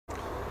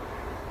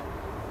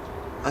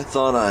I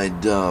thought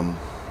I'd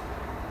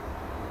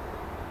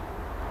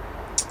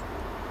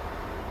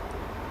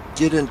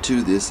get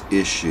into this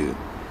issue,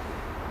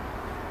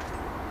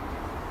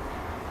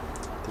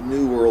 the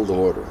New World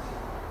Order,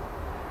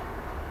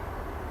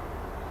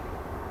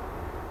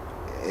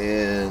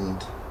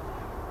 and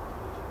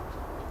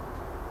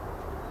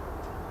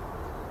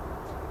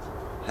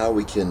how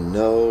we can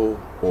know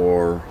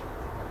or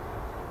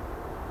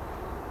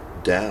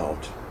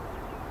doubt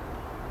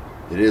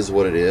it is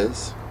what it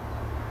is.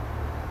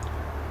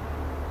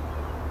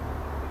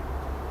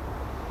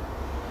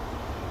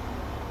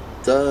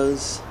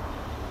 Does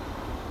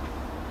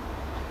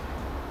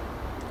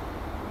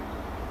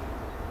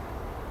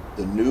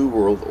the New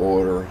World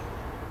Order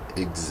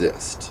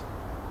exist?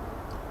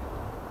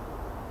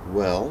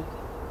 Well,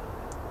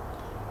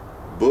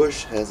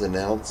 Bush has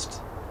announced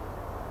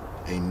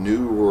a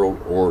New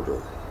World Order.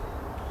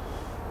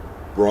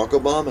 Barack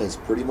Obama has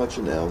pretty much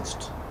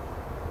announced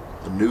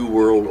a New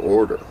World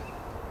Order.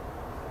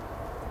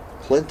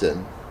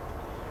 Clinton,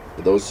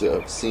 for those who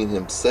have seen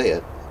him say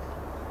it,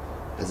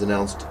 has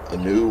announced a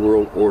New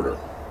World Order.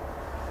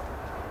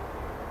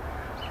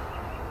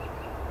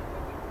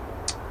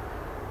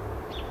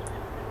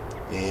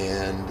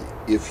 And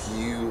if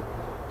you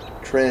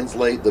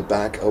translate the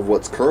back of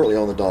what's currently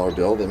on the dollar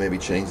bill, they may be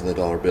changing the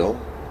dollar bill,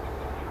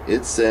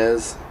 it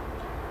says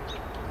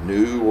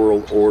New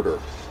World Order.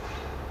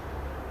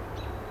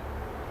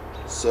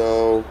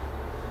 So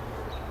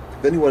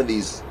if any one of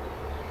these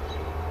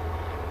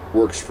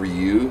works for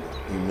you,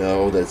 you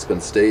know that it's been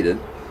stated,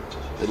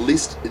 at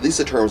least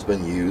the term's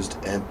been used,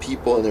 and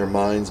people in their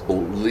minds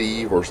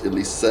believe, or at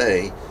least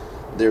say,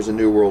 there's a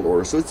New World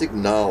Order. So it's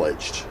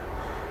acknowledged,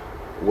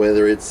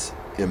 whether it's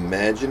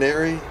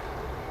imaginary,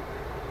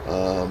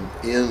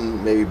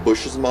 in maybe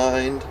Bush's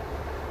mind,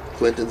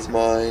 Clinton's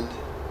mind,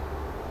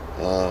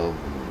 the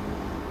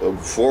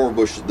former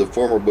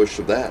Bush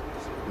of that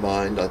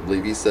mind, I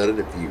believe he said it,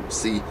 if you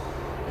see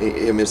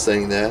him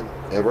saying that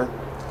ever.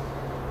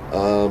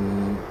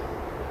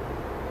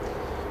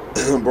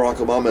 Barack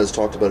Obama has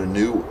talked about a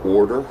new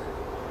order.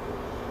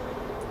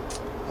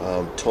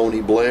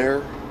 Tony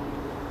Blair,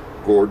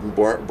 Gordon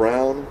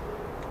Brown.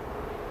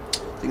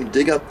 You can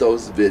dig up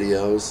those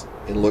videos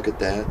and look at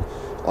that.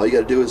 All you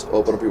got to do is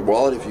open up your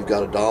wallet. If you've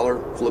got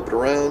 $1, flip it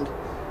around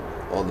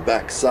on the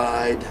back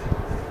side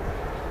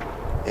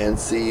and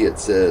see it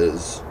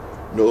says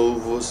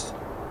Novus,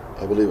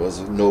 I believe it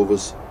was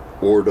Novus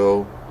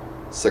Ordo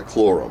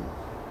Seclorum.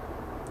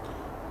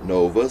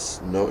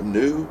 Novus,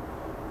 New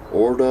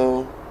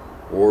Ordo,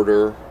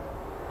 Order.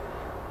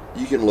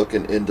 You can look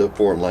into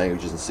foreign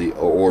languages and see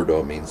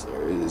Ordo means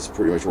is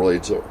pretty much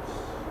related to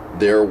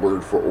their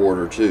word for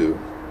order too.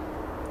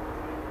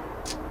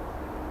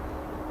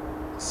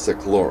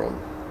 Seclorum.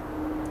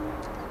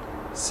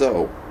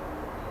 So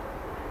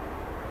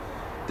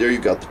there you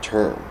got the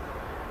term.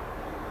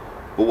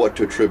 But what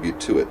to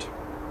attribute to it?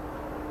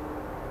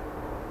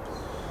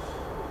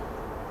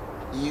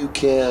 You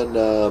can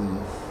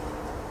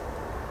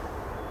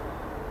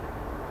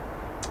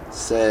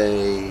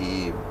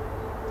say,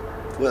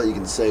 well, you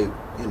can say,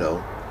 you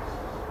know,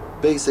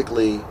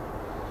 basically,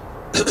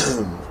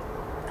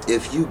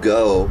 if you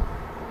go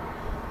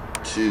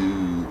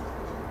to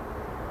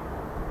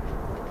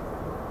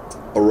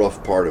a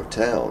rough part of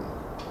town,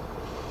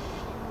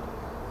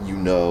 you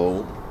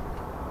know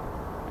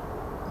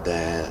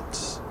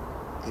that,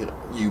 you know,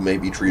 you may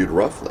be treated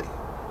roughly.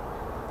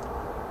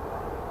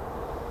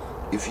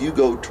 If you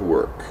go to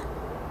work,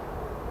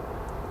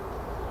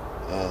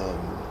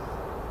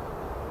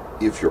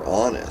 if you're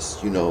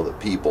honest, you know that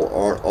people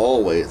aren't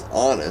always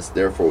honest,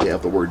 therefore we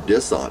have the word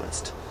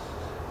dishonest.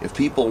 If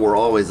people were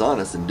always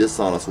honest, then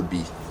dishonest would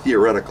be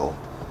theoretical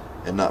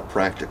and not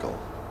practical.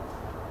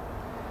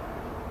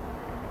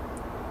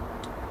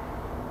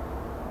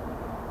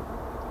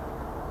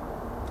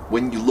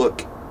 When you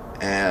look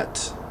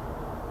at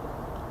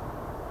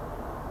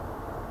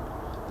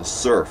the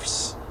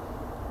serfs,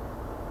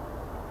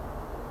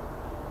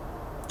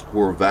 who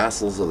were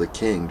vassals of the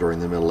king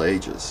during the Middle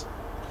Ages,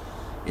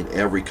 in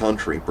every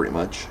country pretty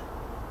much,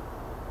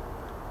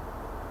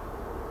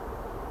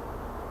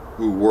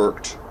 who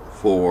worked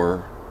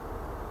for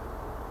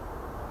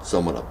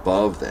someone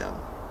above them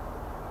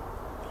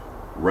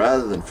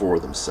rather than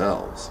for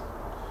themselves.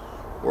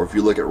 Or if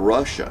you look at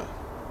Russia,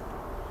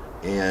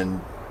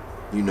 and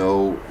you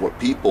know what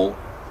people,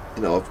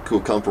 you know,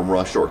 who come from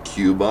Russia or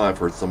Cuba. I've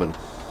heard someone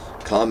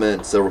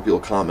comment, several people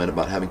comment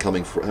about having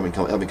come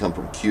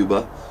from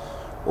Cuba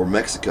or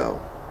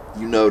Mexico.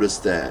 You notice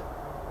that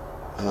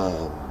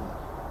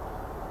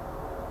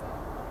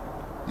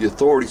the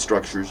authority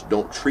structures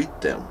don't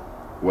treat them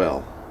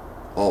well,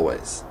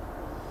 always.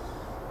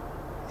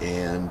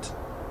 And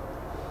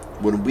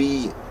when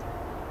we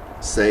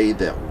say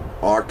that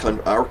our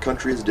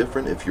country is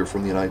different, if you're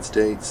from the United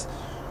States,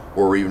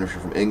 or even if you're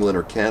from England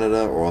or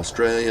Canada or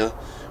Australia,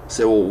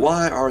 say, well,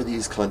 why are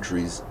these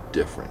countries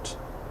different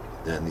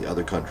than the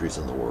other countries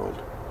in the world?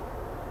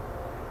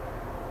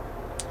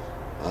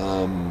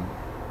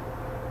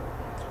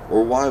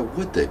 Or why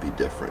would they be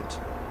different?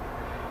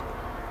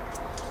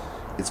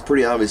 it's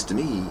pretty obvious to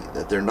me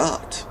that they're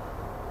not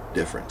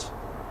different.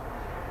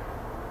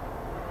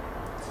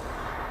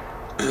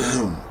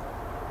 I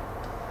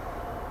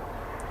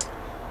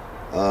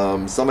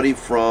heard somebody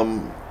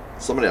from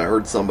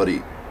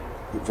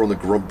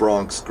the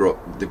Bronx,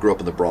 that grew up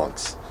in the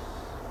Bronx,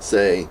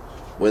 say,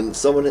 when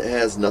someone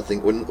has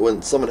nothing,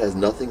 when someone has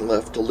nothing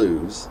left to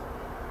lose,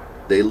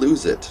 they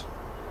lose it.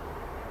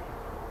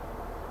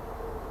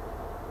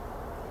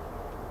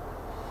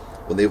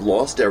 When they've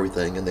lost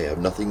everything and they have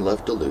nothing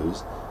left to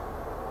lose,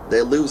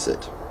 they lose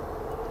it.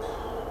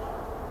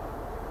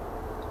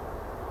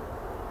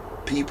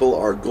 People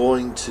are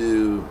going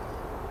to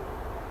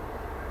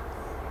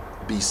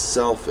be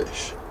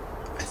selfish.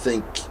 I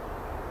think,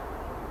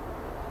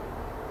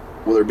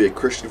 whether it be a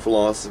Christian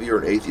philosophy or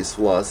an atheist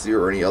philosophy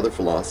or any other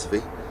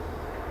philosophy,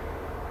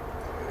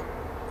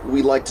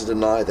 we like to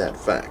deny that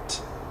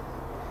fact.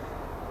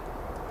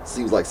 It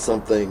seems like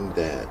something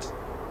that,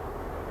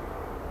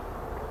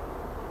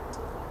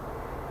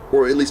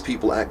 or at least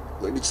people act,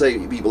 let me say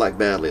people act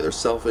badly. They're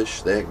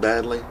selfish, they act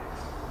badly.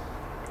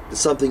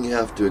 It's something you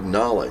have to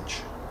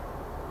acknowledge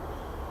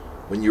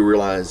when you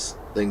realize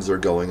things are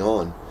going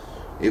on.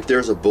 If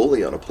there's a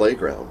bully on a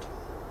playground,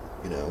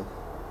 you know,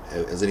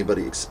 has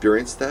anybody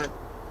experienced that?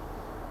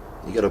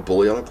 You got a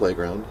bully on a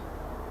playground,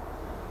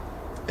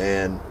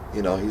 and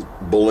you know he's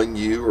bullying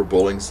you or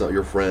bullying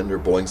your friend or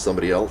bullying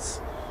somebody else.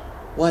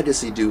 Why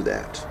does he do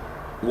that?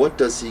 What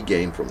does he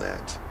gain from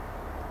that?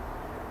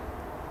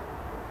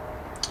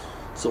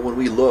 So when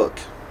we look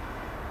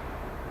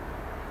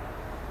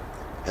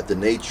at the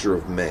nature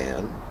of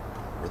man,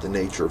 or the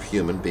nature of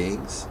human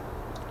beings,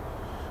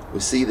 we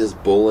see this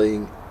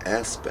bullying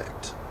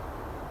aspect.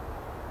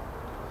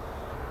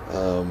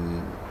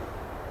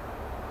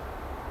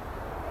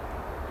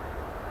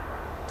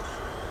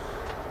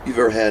 You've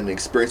ever had an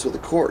experience with the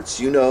courts,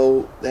 you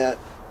know that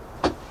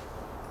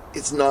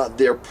it's not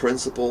their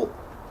principal,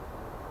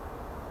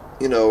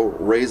 you know,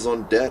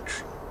 raison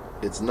d'etre.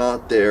 It's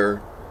not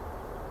their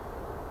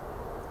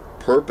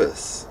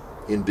purpose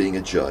in being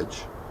a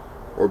judge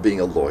or being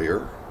a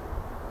lawyer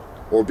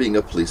or being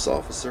a police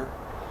officer.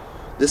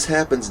 This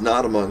happens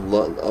not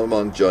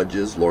among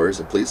judges, lawyers,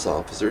 and police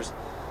officers,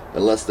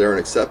 unless they're an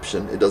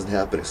exception. It doesn't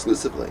happen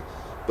exclusively,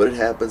 but it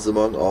happens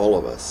among all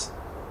of us.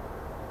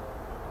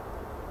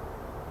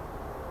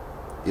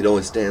 It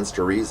only stands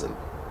to reason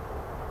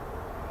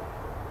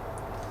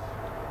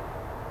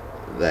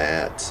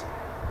that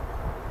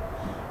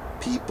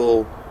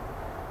people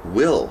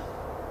will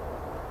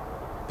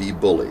be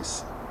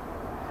bullies.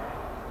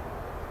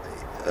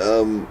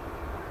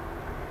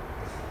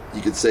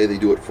 You could say they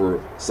do it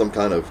for some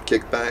kind of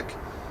kickback,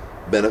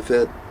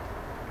 benefit,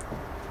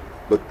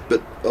 but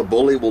a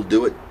bully will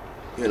do it,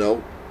 you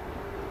know,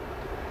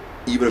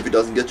 even if he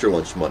doesn't get your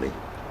lunch money.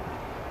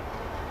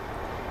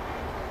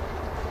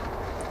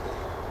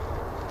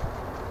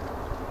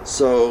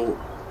 So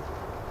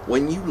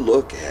when you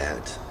look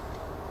at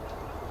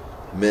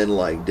men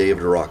like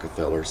David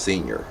Rockefeller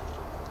Sr.,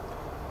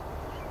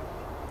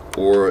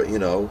 or, you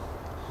know,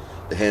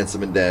 the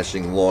handsome and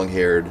dashing,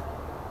 long-haired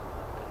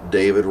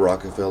David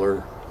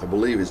Rockefeller, I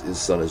believe his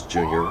son is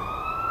Junior.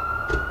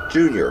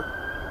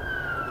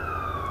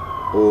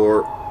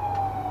 Or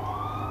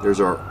there's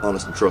our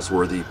honest and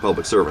trustworthy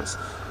public servants.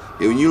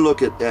 When you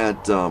look at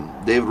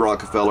David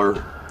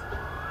Rockefeller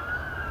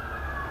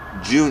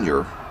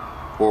Jr.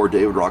 or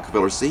David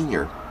Rockefeller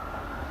Sr.,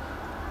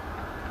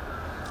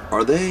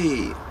 are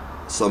they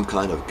some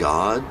kind of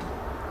god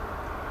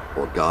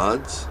or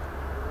gods?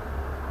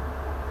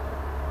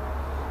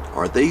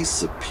 Are they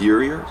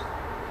superior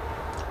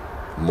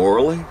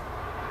morally?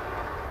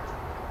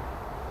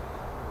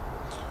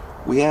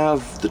 We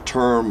have the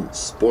term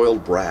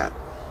spoiled brat.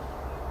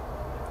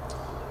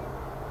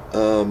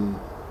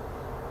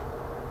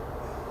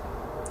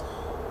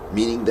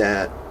 Meaning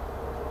that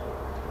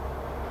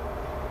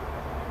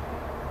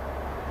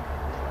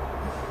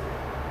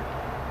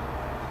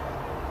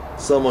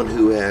someone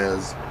who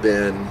has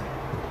been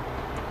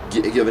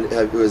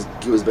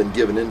who has been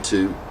given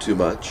into too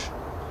much,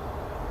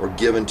 or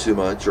given too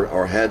much,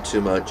 or had too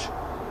much,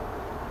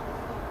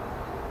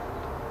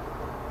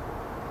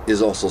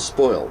 is also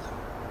spoiled.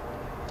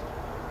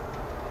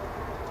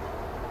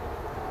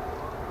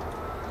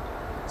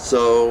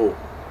 So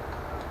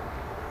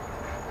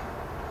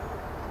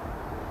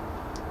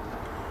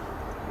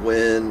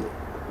when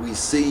we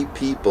see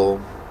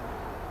people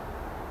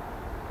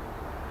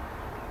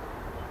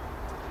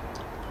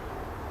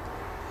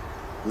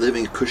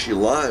living cushy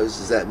lives,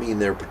 does that mean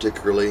they're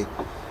particularly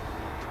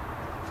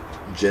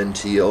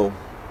genteel,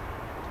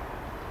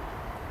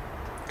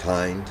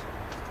 kind?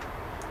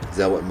 Is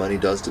that what money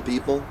does to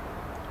people?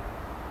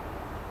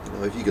 You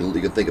know, if you can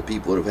think of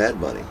people that have had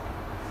money.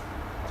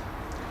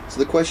 So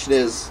the question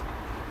is,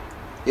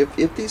 if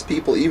these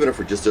people, even if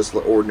they're just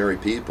ordinary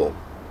people,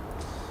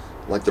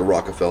 like the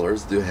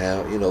Rockefellers, do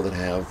have, you know, that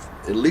have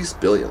at least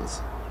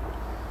billions,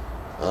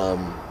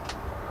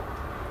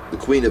 the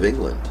Queen of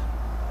England,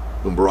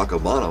 whom Barack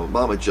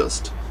Obama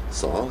just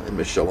saw, and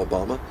Michelle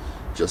Obama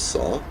just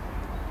saw,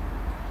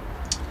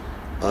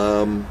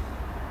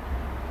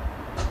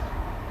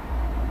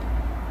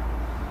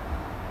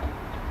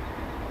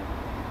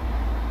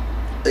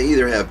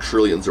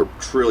 trillion or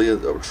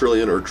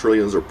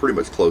trillions or pretty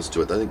much close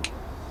to it. I think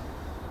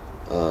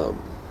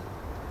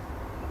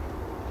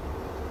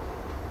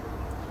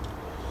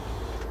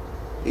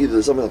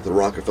either something like the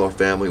Rockefeller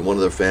family, one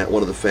of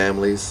the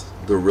families,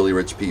 the really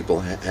rich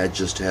people had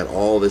just had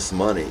all this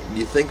money.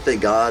 You think they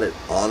got it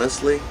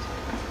honestly?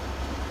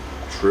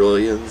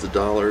 Trillions of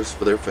dollars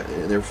for their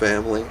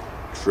family,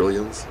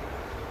 trillions.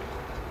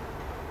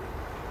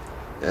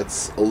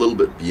 That's a little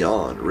bit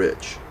beyond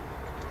rich.